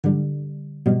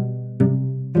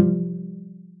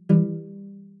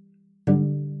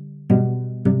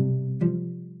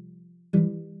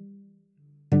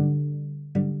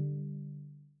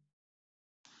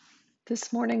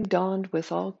This morning dawned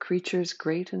with all creatures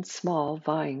great and small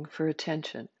vying for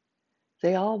attention.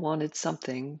 They all wanted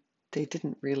something they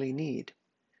didn't really need.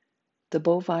 The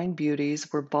bovine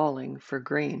beauties were bawling for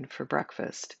grain for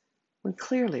breakfast, when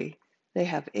clearly they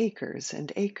have acres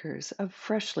and acres of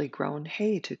freshly grown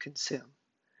hay to consume.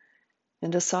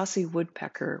 And a saucy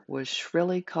woodpecker was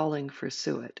shrilly calling for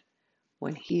suet,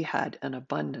 when he had an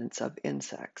abundance of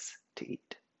insects to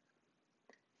eat.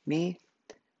 Me,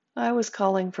 I was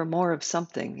calling for more of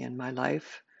something in my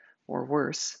life, or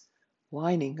worse,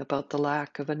 whining about the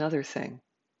lack of another thing.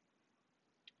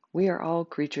 We are all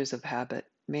creatures of habit,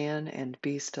 man and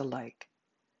beast alike.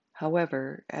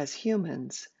 However, as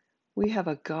humans, we have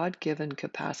a God-given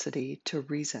capacity to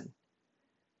reason.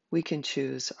 We can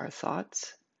choose our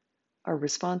thoughts, our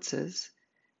responses,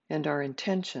 and our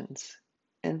intentions,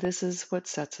 and this is what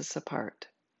sets us apart.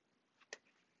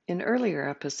 In earlier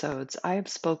episodes, I have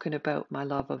spoken about my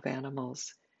love of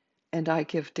animals, and I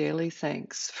give daily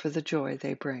thanks for the joy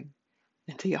they bring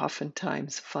and the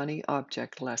oftentimes funny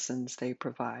object lessons they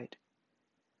provide.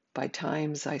 By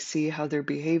times, I see how their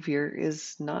behavior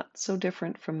is not so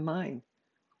different from mine.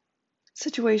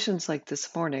 Situations like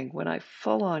this morning when I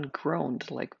full on groaned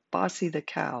like Bossy the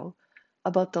cow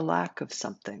about the lack of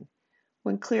something,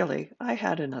 when clearly I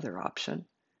had another option.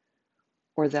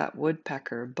 Or that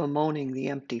woodpecker bemoaning the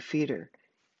empty feeder.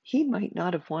 He might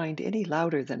not have whined any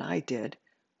louder than I did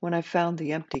when I found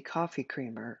the empty coffee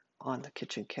creamer on the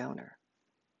kitchen counter.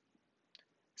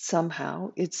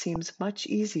 Somehow it seems much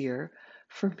easier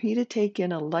for me to take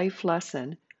in a life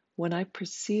lesson when I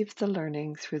perceive the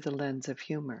learning through the lens of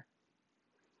humor.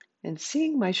 And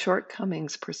seeing my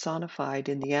shortcomings personified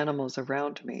in the animals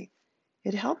around me,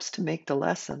 it helps to make the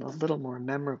lesson a little more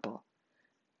memorable,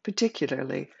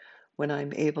 particularly when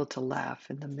I'm able to laugh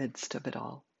in the midst of it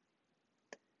all.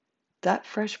 That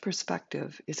fresh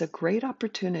perspective is a great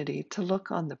opportunity to look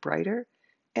on the brighter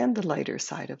and the lighter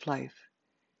side of life,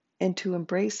 and to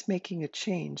embrace making a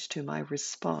change to my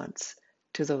response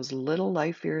to those little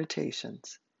life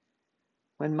irritations.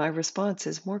 When my response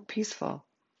is more peaceful,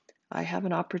 I have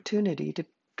an opportunity to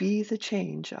be the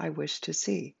change I wish to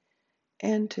see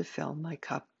and to fill my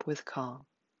cup with calm.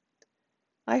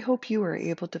 I hope you are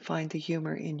able to find the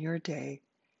humor in your day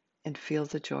and feel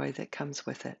the joy that comes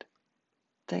with it.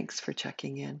 Thanks for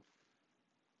checking in.